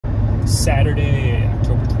Saturday,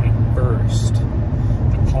 October 21st.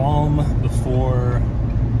 The calm before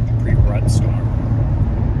pre-rut storm.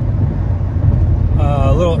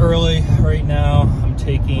 A little early right now. I'm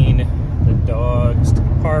taking the dogs to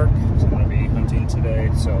the park because I'm going to be hunting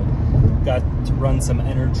today. So got to run some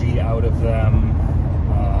energy out of them.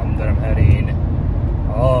 Then I'm heading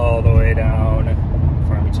all the way down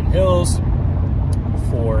Farmington Hills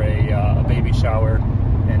for a baby shower,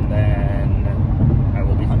 and then I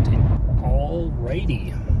will be hunting.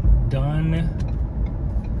 Alrighty, done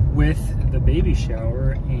with the baby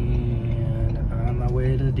shower and on my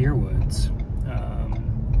way to the deer woods.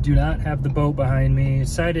 Do not have the boat behind me.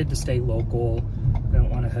 Decided to stay local. I don't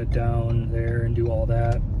want to head down there and do all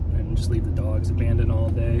that and just leave the dogs abandoned all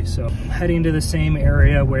day. So I'm heading to the same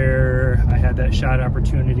area where I had that shot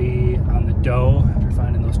opportunity on the doe after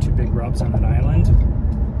finding those two big rubs on that island.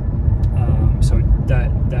 So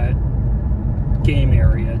that game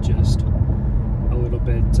area just a little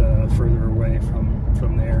bit further away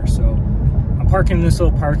from there. So I'm parking in this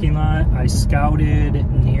little parking lot. I scouted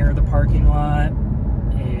near the parking lot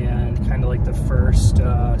and kind of like the first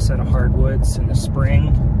set of hardwoods in the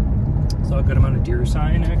spring. Saw a good amount of deer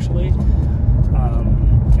sign actually.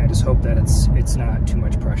 I just hope that it's not too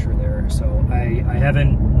much pressure there. So I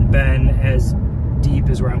haven't been as deep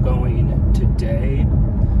as where I'm going today,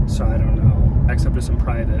 so I don't know, except to some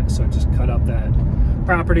private. So just cut up that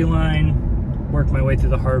property line, work my way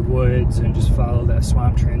through the hardwoods, and just follow that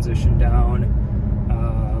swamp transition down.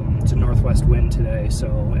 It's a northwest wind today,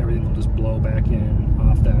 so everything will just blow back in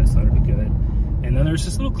off that, so that'll be good. And then there's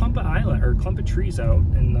this little clump of island or clump of trees out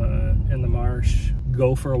in the marsh.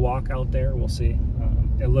 Go for a walk out there. We'll see.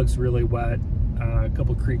 It looks really wet. A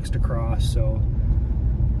couple creeks to cross, so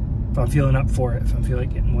if I'm feeling up for it, if I feel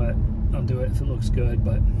like getting wet, I'll do it if it looks good.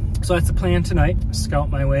 But so that's the plan tonight.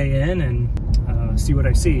 Scout my way in and see what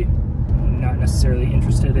I see. I'm not necessarily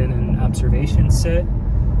interested in an observation sit,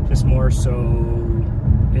 just more so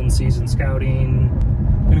in-season scouting.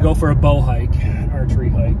 I'm gonna go for a bow hike, archery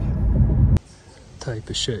hike. Type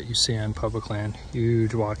of shit you see on public land.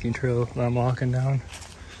 Huge walking trail that I'm walking down.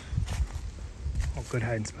 Oh, good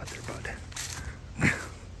hiding spot there, bud.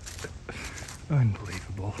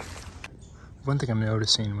 Unbelievable. One thing I'm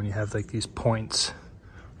noticing when you have like these points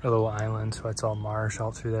or little islands, so it's all marsh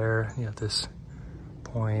all through there. You have this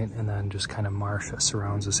point and then just kind of marsh that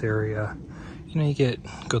surrounds this area. You know, you get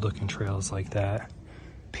good looking trails like that.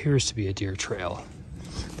 Appears to be a deer trail,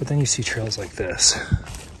 but then you see trails like this.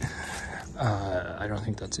 I don't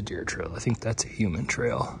think that's a deer trail. I think that's a human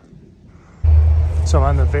trail. So I'm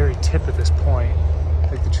on the very tip of this point.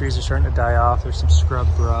 Like the trees are starting to die off. There's some scrub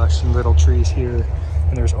brush and little trees here.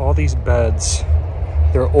 And there's all these beds.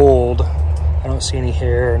 They're old. I don't see any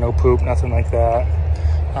hair, no poop, nothing like that.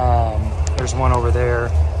 There's one over there.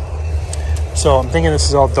 So I'm thinking this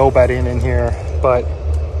is all doe bedding in here, but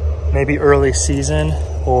maybe early season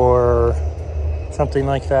or something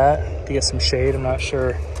like that to get some shade. I'm not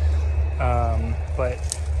sure. But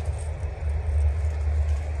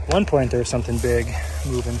at one point there was something big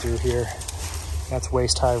moving through here. That's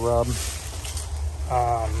waist high rub.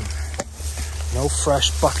 No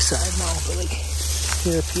fresh buckside now, but like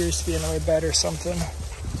here appears to be another bed or something.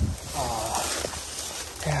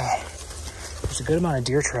 Yeah, there's a good amount of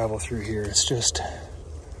deer travel through here. It's just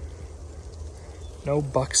no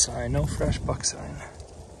buck sign, no fresh buck sign.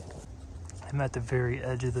 I'm at the very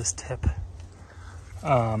edge of this tip.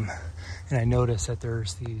 And I noticed that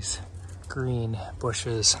there's these green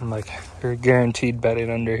bushes. I'm like, they're guaranteed bedding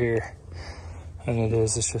under here. And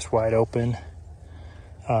it's just wide open.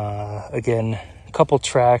 Again, a couple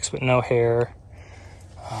tracks, but no hair.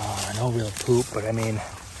 No real poop, but I mean,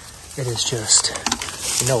 it is just,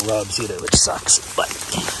 no rubs either, which sucks, but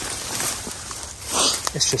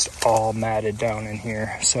it's just all matted down in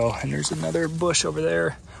here. So, and there's another bush over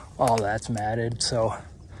there. All that's matted, so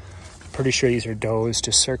pretty sure these are does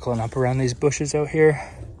just circling up around these bushes out here.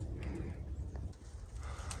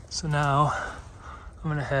 So now I'm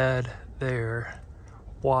gonna head there,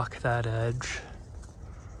 walk that edge.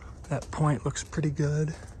 That point looks pretty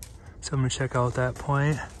good, so I'm gonna check out that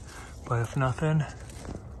point. But if nothing,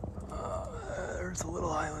 there's a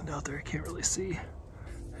little island out there I can't really see.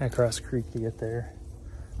 And across the creek to get there.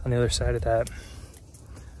 On the other side of that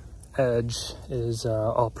edge is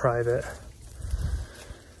all private.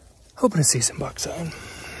 Hoping to see some buck sign.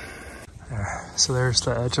 So there's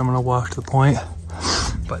the edge. I'm gonna walk to the point,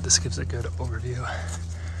 but this gives a good overview.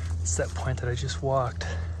 It's that point that I just walked.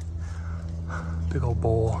 Big old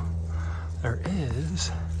bowl. There is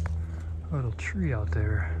a little tree out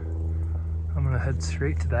there. I'm gonna head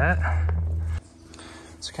straight to that.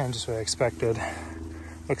 It's kind of just what I expected.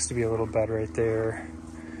 Looks to be a little bed right there.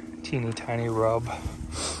 Teeny tiny rub.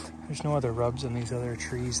 There's no other rubs on these other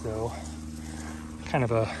trees though. Kind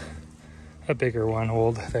of a bigger one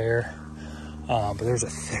old there. But there's a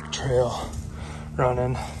thick trail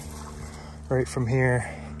running right from here.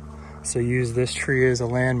 So use this tree as a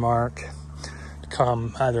landmark to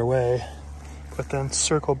come either way, but then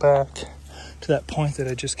circle back to that point that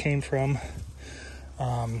I just came from.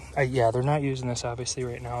 Yeah, they're not using this obviously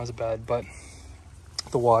right now as a bed, but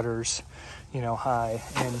the water's, you know, high,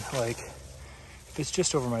 and like if it's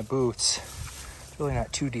just over my boots, it's really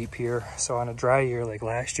not too deep here. So on a dry year like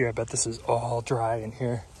last year, I bet this is all dry in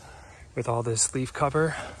here with all this leaf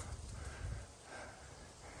cover,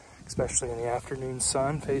 especially in the afternoon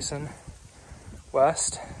sun facing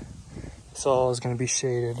west. This all is going to be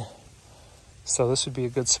shaded, so this would be a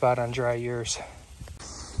good spot on dry years.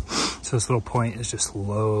 So this little point is just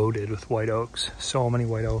loaded with white oaks, so many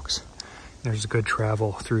white oaks. There's a good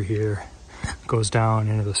travel through here. It goes down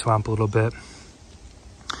into the swamp a little bit.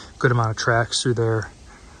 Good amount of tracks through there,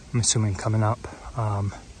 I'm assuming coming up.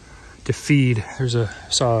 To feed,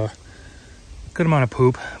 saw a good amount of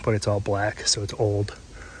poop, but it's all black, so it's old.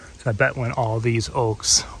 So I bet when all these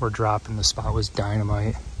oaks were dropping, the spot was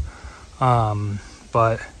dynamite.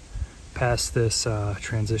 But past this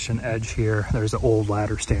transition edge here, there's an old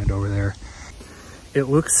ladder stand over there. It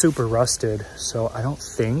looks super rusted, so I don't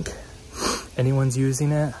think anyone's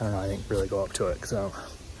using it. I don't know, I didn't really go up to it because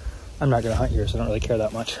I'm not gonna hunt here, so I don't really care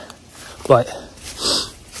that much. But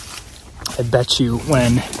I bet you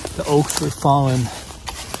when the oaks were falling,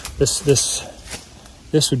 this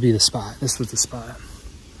would be the spot. This was the spot.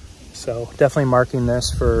 So definitely marking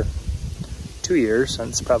this for 2 years,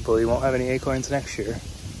 since probably won't have any acorns next year.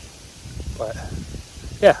 But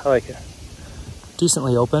yeah, I like it.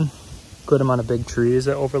 Decently open. Good amount of big trees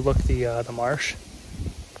that overlook the marsh.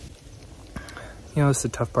 You know, that's the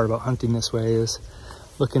tough part about hunting this way, is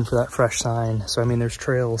looking for that fresh sign. So I mean, there's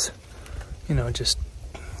trails, you know, just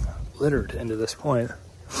littered into this point.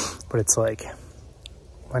 But it's like,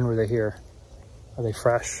 when were they here? Are they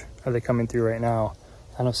fresh? Are they coming through right now?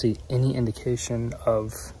 I don't see any indication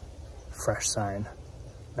of fresh sign.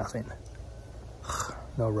 Nothing.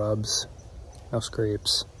 No rubs, no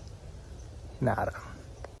scrapes, nada.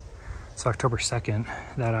 So October 2nd,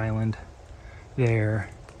 that island there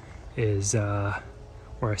is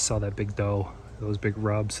where I saw that big doe, those big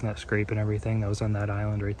rubs and that scrape and everything. That was on that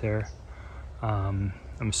island right there. I'm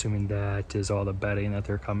assuming that is all the bedding that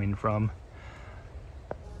they're coming from.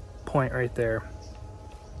 Point right there.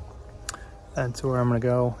 That's where I'm gonna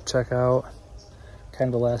go check out.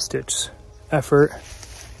 Kind of a last ditch effort.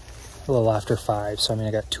 A little after 5, so I mean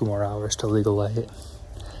I got 2 more hours till legal light.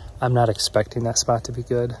 I'm not expecting that spot to be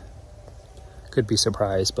good. Could be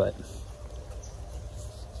surprised, but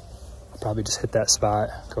I'll probably just hit that spot,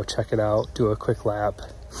 go check it out, do a quick lap,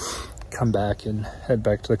 come back and head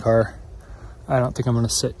back to the car. I don't think I'm gonna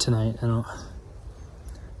sit tonight. I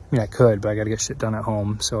mean I could, but I gotta get shit done at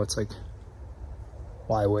home, so it's like,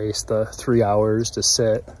 why waste the 3 hours to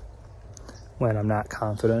sit when I'm not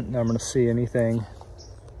confident I'm gonna see anything.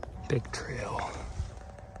 Big trail.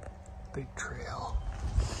 Big trail.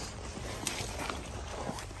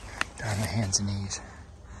 Down my hands and knees.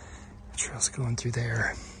 The trail's going through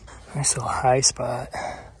there. Nice little high spot.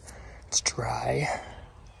 It's dry.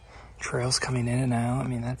 Trails coming in and out. I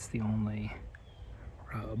mean, that's the only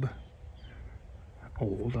rub.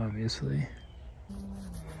 Old, obviously.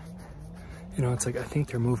 You know, it's like, I think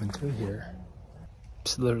they're moving through here.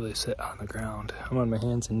 Just literally sit on the ground. I'm on my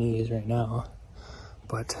hands and knees right now.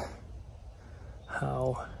 But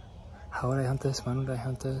how would I hunt this? When would I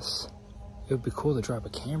hunt this? It would be cool to drop a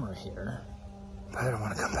camera here, but I don't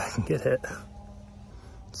want to come back and get it.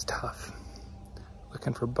 It's tough.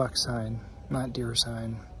 Looking for buck sign, not deer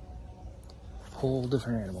sign. Whole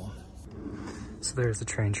different animal. So there's the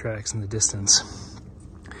train tracks in the distance.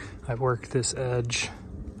 I've worked this edge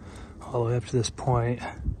all the way up to this point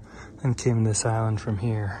and came to this island from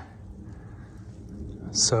here.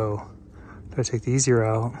 So if I take the easy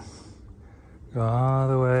route, go all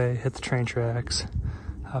the way, hit the train tracks,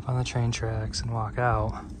 hop on the train tracks and walk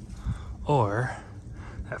out, or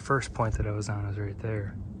that first point that I was on is right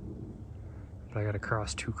there, but I gotta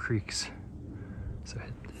cross 2 creeks. So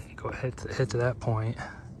hit to that point,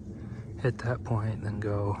 hit that point, then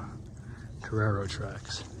go to railroad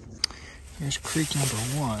tracks. Here's creek number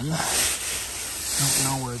 1. Don't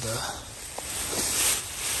know where the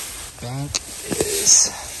bank is.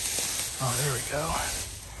 Oh, there we go.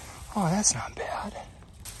 Oh, that's not bad.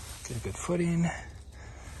 Get a good footing.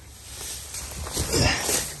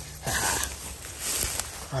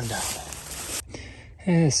 Run down.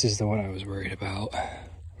 And this is the one I was worried about.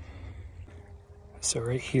 So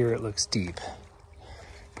right here it looks deep,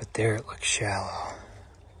 but there it looks shallow.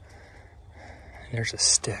 And there's a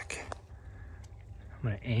stick. I'm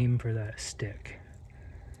gonna aim for that stick.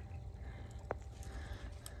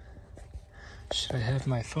 Should I have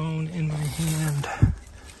my phone in my hand?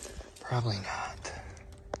 Probably not.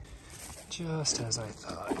 Just as I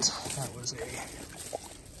thought. That was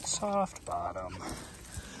a soft bottom.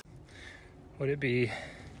 Would it be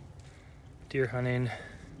deer hunting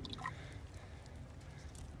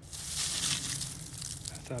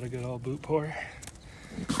without a good old boot pour? I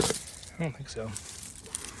don't think so.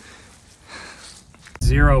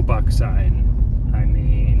 0 buck sign. I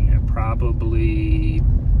mean, probably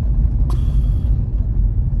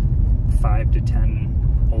 5 to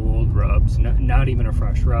 10 old rubs. Not even a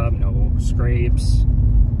fresh rub, no scrapes,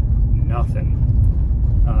 nothing.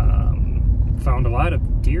 Found a lot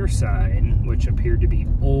of deer sign, which appeared to be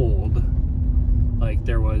old. Like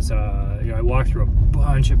there was, I walked through a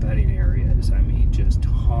bunch of bedding areas. I mean, just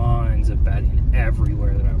tons of bedding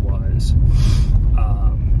everywhere that I was.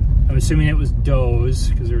 I'm assuming it was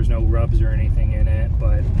does because there was no rubs or anything in it,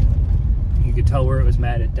 but you could tell where it was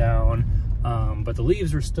matted down. But the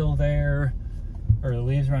leaves were still there, or the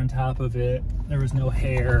leaves were on top of it. There was no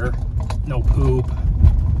hair, no poop.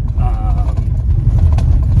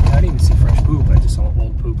 I didn't even see fresh poop. I just saw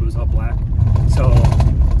old poop. It was all black. So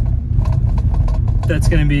that's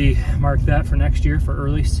going to be mark that for next year for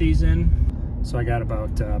early season. So I got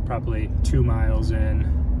about probably 2 miles in.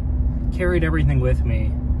 Carried everything with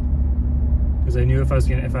me because I knew if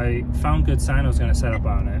I found good sign, I was going to set up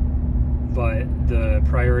on it. But the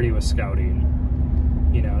priority was scouting.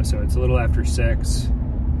 You know, so it's a little after 6.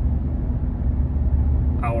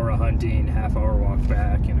 Hour of hunting, half-hour walk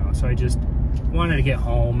back. You know, so I just wanted to get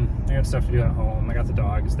home. I got stuff to do at home. I got the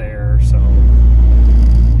dogs there, so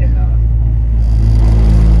yeah.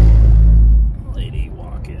 Lady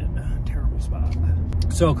walking, terrible spot.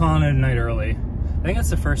 So calling it a night early. I think that's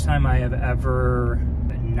the first time I have ever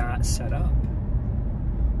not set up.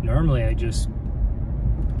 Normally I just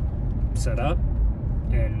set up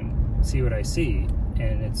and see what I see,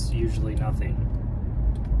 and it's usually nothing.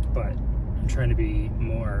 But I'm trying to be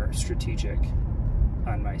more strategic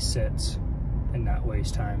on my sits and not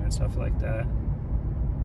waste time and stuff like that.